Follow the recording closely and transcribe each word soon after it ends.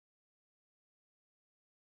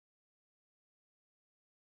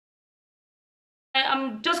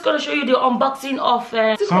I'm just gonna show you the unboxing of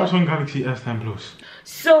Samsung Galaxy S10 Plus.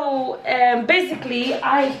 So basically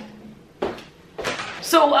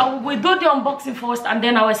we'll do the unboxing first, and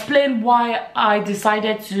then I'll explain why I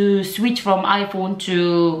decided to switch from iPhone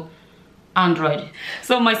to Android.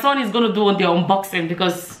 So my son is gonna do the unboxing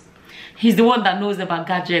because he's the one that knows about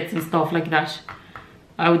gadgets and stuff like that.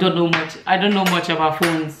 I don't know much about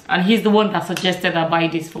phones, and he's the one that suggested I buy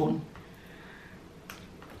this phone.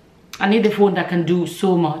 I need a phone that can do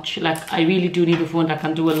so much. Like, I really do need a phone that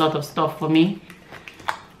can do a lot of stuff for me.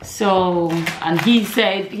 So, and he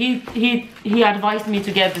said he advised me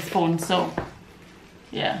to get this phone. So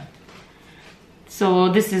yeah, so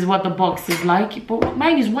this is what the box is like, but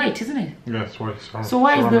mine is white, isn't it? Yeah, it's white. So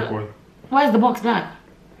why is the box black?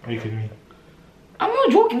 Are you kidding me? I'm not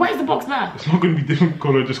joking. Why is the box black? It's not going to be different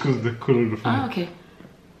color just because of the color of the phone. Ah, okay.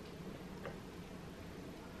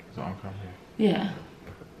 Is that on camera? Yeah.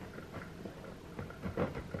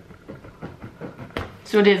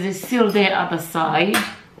 So there's a seal there at the side.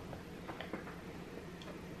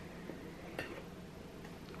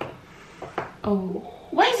 Oh,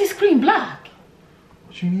 why is the screen black?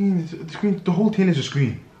 What do you mean? The screen, the whole thing is a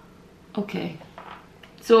screen. Okay.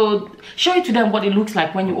 So show it to them what it looks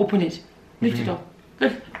like when you open it. Lift it up.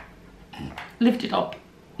 Lift it up.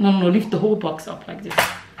 No, lift the whole box up like this.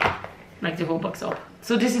 Like the whole box up.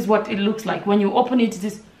 So this is what it looks like when you open it.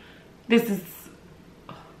 This is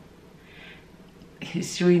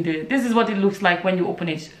he's showing this is what it looks like when you open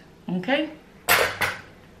it. Okay.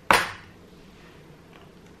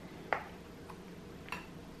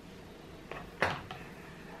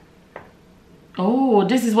 Oh,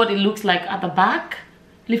 this is what it looks like at the back.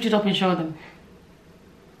 Lift it up and show them.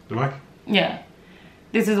 The back? Yeah.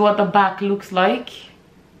 This is what the back looks like.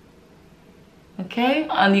 Okay,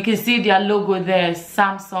 and you can see their logo there,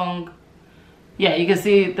 Samsung. Yeah, you can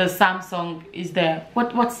see the Samsung is there.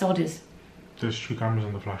 What's all this? There's 3 cameras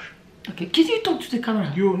on the flash. Okay, can you talk to the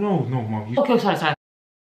camera? No, Mom. Okay, sorry.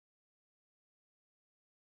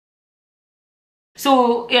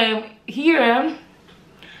 So here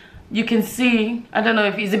you can see, I don't know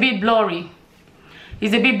if it's a bit blurry.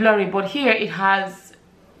 It's a bit blurry, but here it has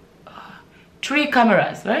 3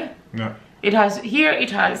 cameras, right? Yeah. It has,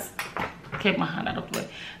 keep my hand out of the way.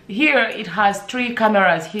 Here it has 3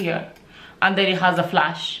 cameras here, and then it has a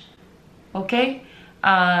flash. Okay,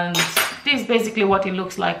 and this is basically what it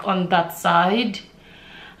looks like on that side.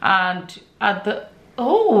 And at the,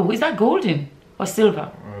 oh, is that golden or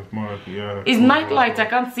silver? It's more like, yeah. It's night light. I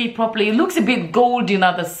can't see properly. It looks a bit golden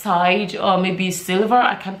at the side, or maybe silver.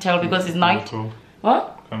 I can't tell because it's night. Gold.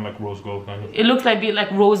 What? Kind of like rose gold, kind of. It looks like a bit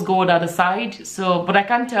like rose gold at the side. So, but I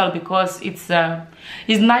can't tell because it's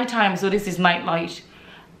nighttime. So this is night light,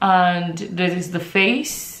 and this is the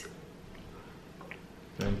face.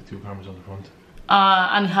 Then the 2 cameras on the front.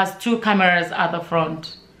 And it has 2 cameras at the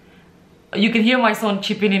front. You can hear my son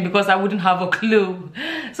chipping in because I wouldn't have a clue.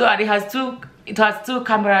 So it has 2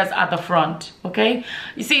 cameras at the front. Okay,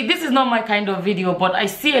 you see, this is not my kind of video, but I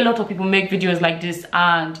see a lot of people make videos like this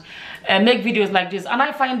and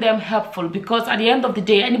I find them helpful, because at the end of the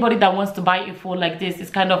day, anybody that wants to buy a phone like this is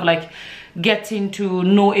kind of like getting to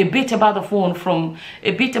know a bit about the phone from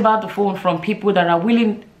people that are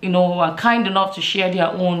willing, you know, are kind enough to share their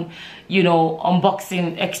own, you know,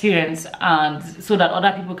 unboxing experience, and so that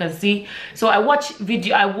other people can see. So I watch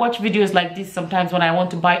videos like this sometimes when I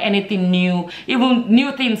want to buy anything new, even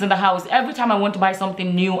new things in the house. Every time I want to buy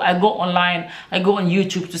something new, I go online, I go on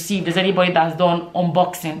YouTube to see if there's anybody that's done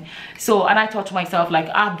unboxing. So, and I thought to myself, like,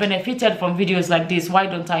 I've benefited from videos like this, why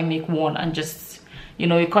don't I make one? And just, you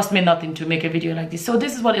know, it cost me nothing to make a video like this. So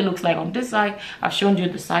this is what it looks like on this side. I've shown you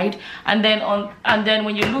the side, and then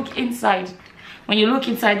when you look inside,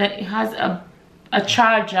 that it has a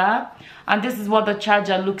charger, and this is what the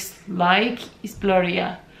charger looks like. It's blurry.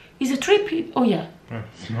 Yeah, it's a 3-pin. Oh yeah. I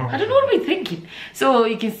don't know what we're thinking. So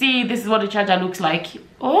you can see this is what the charger looks like.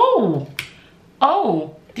 Oh,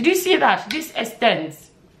 did you see that? This extends.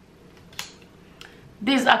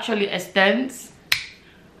 This actually extends.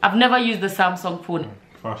 I've never used the Samsung phone.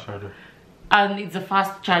 Fast charger. And it's a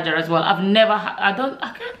fast charger as well. I've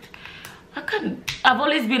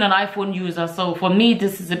always been an iPhone user, so for me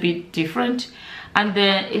this is a bit different. And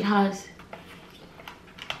then it has,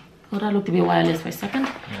 oh, that looked a bit wireless for a second.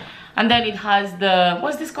 Yeah. And then it has the,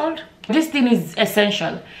 what's this called? This thing is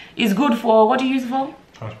essential. It's good for, what do you use it for?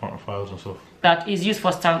 Transporting files and stuff. That is used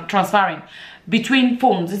for transferring between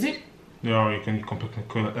phones, is it? Yeah, or you can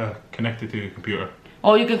connect it to your computer.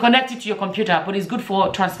 Or you can connect it to your computer, but it's good for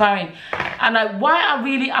transferring. And why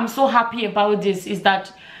I'm so happy about this is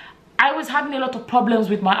that I was having a lot of problems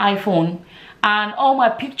with my iPhone, and all my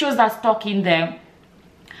pictures are stuck in there.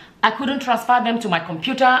 I couldn't transfer them to my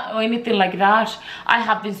computer or anything like that. I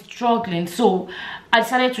have been struggling, so I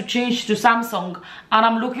decided to change to Samsung, and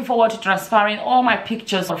I'm looking forward to transferring all my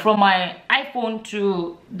pictures from my iPhone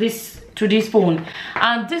to this phone.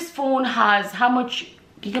 And this phone has how much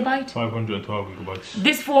gigabyte? 512 gigabytes.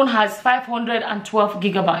 This phone has 512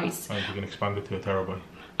 gigabytes. And you can expand it to a terabyte.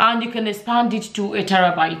 And you can expand it to a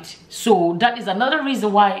terabyte. So that is another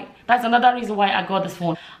reason why. That's another reason why I got this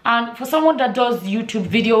phone. And for someone that does YouTube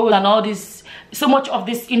videos and all this, so much of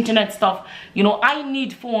this internet stuff, you know, I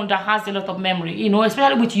need phone that has a lot of memory, you know,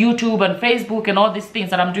 especially with YouTube and Facebook and all these things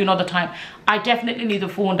that I'm doing all the time. I definitely need a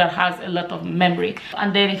phone that has a lot of memory.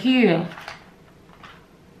 And then here,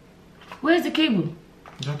 where's the cable?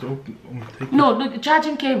 You have to open, take no, the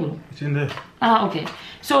charging cable. It's in there. Ah, okay.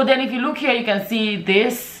 So then if you look here, you can see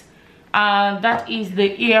this, and that is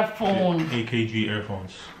the earphone. AKG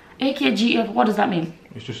earphones. AKG, what does that mean?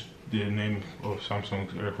 It's just the name of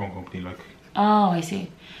Samsung's earphone company, like. Oh, I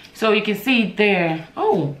see. So you can see it there.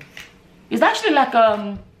 Oh, it's actually like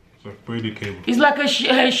it's like braided cable. It's like a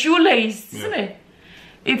shoelace, isn't Yeah. it?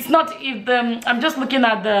 It's not. If the I'm just looking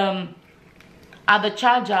at the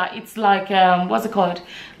charger. It's like what's it called?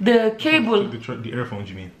 The cable. The earphones,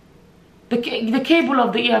 you mean? The cable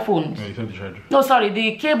of the earphones. No, you said the charger. No, sorry,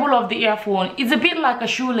 the cable of the earphone. It's a bit like a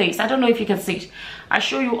shoelace. I don't know if you can see it. I'll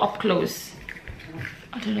show you up close.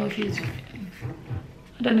 I don't know if you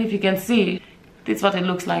can see it. This is what it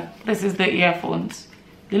looks like. This is the earphones.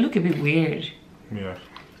 They look a bit weird. Yeah.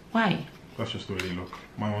 Why? That's just the way they look.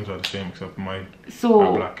 My ones are the same except mine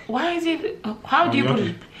are black. Why is it? How do you put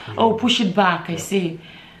it? Oh, push it back. I see.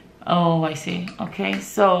 Oh, I see. Okay,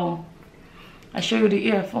 so I show you the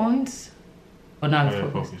earphones. Oh, now it's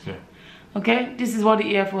focused. Yeah. Okay, this is what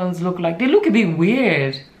the earphones look like. They look a bit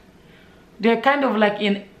weird. They're kind of like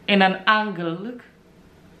in an angle. Look.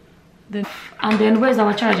 And then where's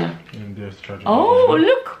our charger? And there's the charger. Oh,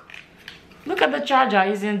 look at the charger.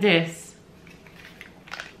 Is in this.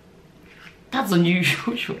 That's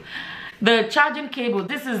unusual. The charging cable.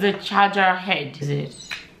 This is the charger head. Is it?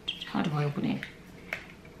 How do I open it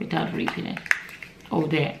without ripping it? Oh,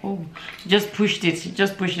 there. Oh, just pushed it.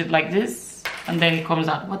 Just pushed it like this, and then it comes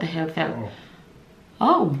out. What the hell fell?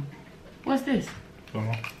 Oh, what's this? Don't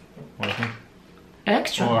know. What I think.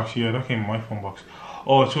 Extra. Oh, actually, yeah, that came in my phone box.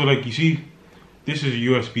 Oh, so like you see, this is a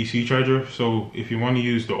USB-C charger. So if you want to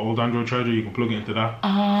use the old Android charger, you can plug it into that. So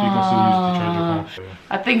you can still use the charger phone. So, yeah.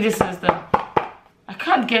 I think this is the. I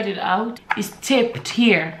can't get it out. It's taped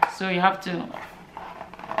here, so you have to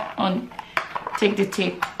take the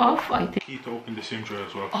tape off. I think. Key to open the SIM tray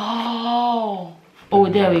as well. Oh,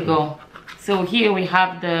 there we go. So here we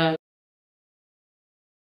have the.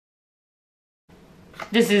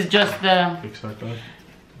 This is just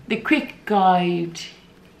the quick guide.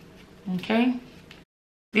 Okay,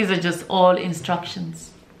 these are just all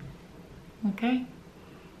instructions. Okay,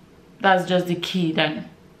 that's just the key then.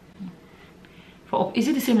 Is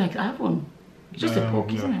it the same like iPhone? It's just a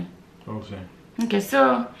poke, isn't it? All the same. Okay,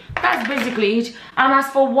 so that's basically it. And as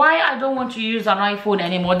for why I don't want to use an iPhone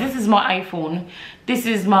anymore, this is my iPhone. This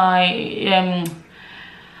is my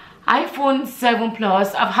iPhone 7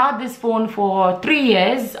 Plus. I've had this phone for 3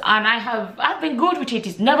 years, and I've been good with it.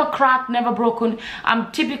 It's never cracked, never broken.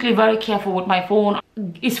 I'm typically very careful with my phone.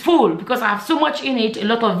 It's full because I have so much in it, a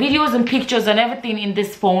lot of videos and pictures and everything in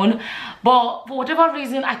this phone, but for whatever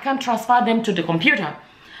reason I can't transfer them to the computer.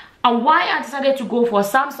 And why I decided to go for a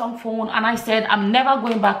Samsung phone, and I said I'm never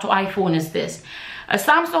going back to iPhone, is this. A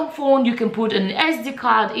Samsung phone, you can put an SD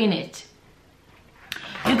card in it.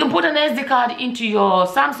 You can put an SD card into your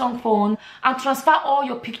Samsung phone and transfer all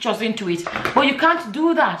your pictures into it. But you can't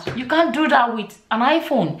do that. You can't do that with an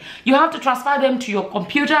iPhone. You have to transfer them to your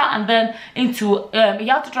computer and then into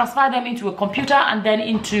you have to transfer them into a computer and then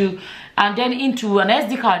into an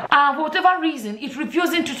SD card. For whatever reason, it's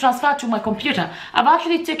refusing to transfer to my computer. I've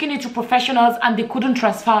actually taken it to professionals and they couldn't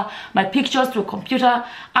transfer my pictures to a computer.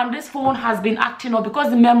 And this phone has been acting up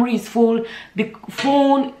because the memory is full. The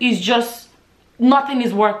phone is just, nothing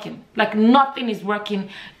is working. Like nothing is working.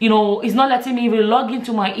 You know, it's not letting me even log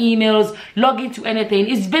into my emails, log into anything.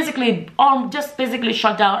 It's basically just basically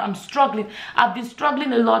shut down. I'm struggling. I've been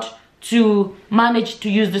struggling a lot to manage to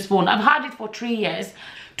use this phone. I've had it for 3 years.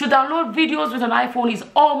 To download videos with an iPhone is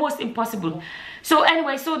almost impossible. So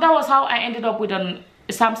anyway, so that was how I ended up with a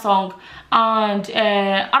Samsung, and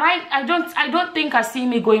I don't think I see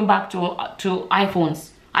me going back to iPhones.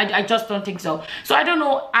 I just don't think so. So I don't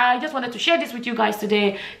know. I just wanted to share this with you guys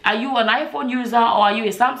today. Are you an iPhone user or are you a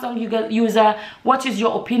Samsung user? What is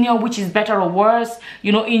your opinion? Which is better or worse?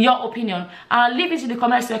 You know, in your opinion. Leave it in the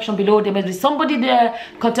comment section below. There may be somebody there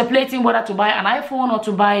contemplating whether to buy an iPhone or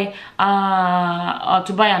to buy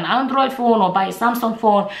an Android phone or buy a Samsung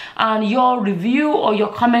phone. And your review or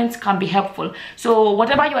your comments can be helpful. So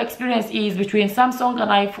whatever your experience is between Samsung and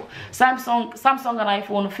iPhone,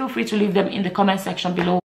 feel free to leave them in the comment section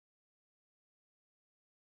below.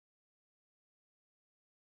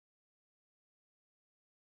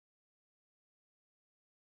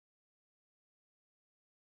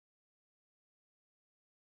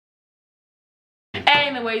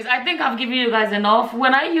 Anyways, I think I've given you guys enough.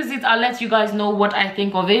 When I use it, I'll let you guys know what I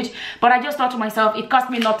think of it. But I just thought to myself, it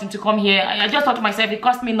cost me nothing to come here. I just thought to myself, it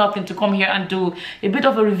cost me nothing to come here and do a bit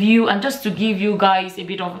of a review and just to give you guys a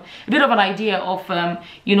bit of an idea of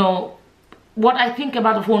you know, what I think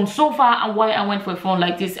about the phone so far and why I went for a phone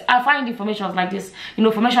like this. I find information like this, you know,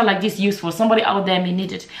 information like this useful. Somebody out there may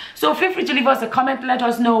need it. So feel free to leave us a comment. Let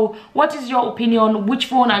us know what is your opinion. Which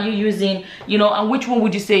phone are you using? You know, and which one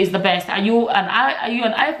would you say is the best? Are you an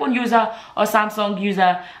iPhone user or Samsung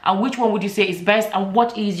user? And which one would you say is best? And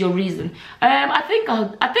what is your reason? I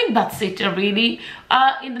think that's it really.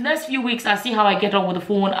 In the next few weeks, I'll see how I get on with the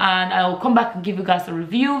phone, and I'll come back and give you guys a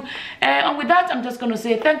review. And with that, I'm just gonna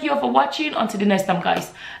say thank you all for watching. Until the next time,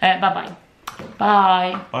 guys. Bye bye.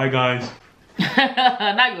 Bye. Bye, guys.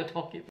 Now you're talking.